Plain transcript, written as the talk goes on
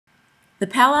The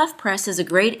Paloff Press is a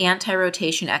great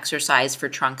anti-rotation exercise for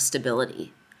trunk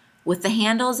stability. With the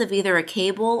handles of either a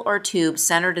cable or tube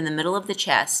centered in the middle of the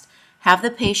chest, have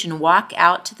the patient walk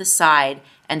out to the side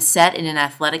and set in an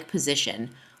athletic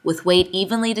position, with weight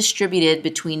evenly distributed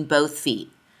between both feet.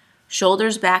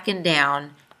 Shoulders back and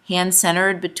down, hands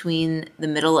centered between the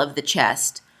middle of the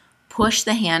chest. Push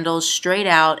the handles straight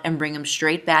out and bring them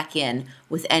straight back in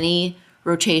with any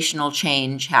rotational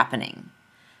change happening.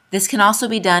 This can also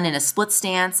be done in a split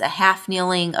stance, a half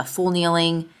kneeling, a full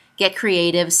kneeling. Get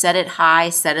creative, set it high,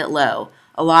 set it low.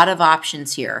 A lot of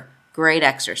options here. Great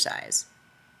exercise.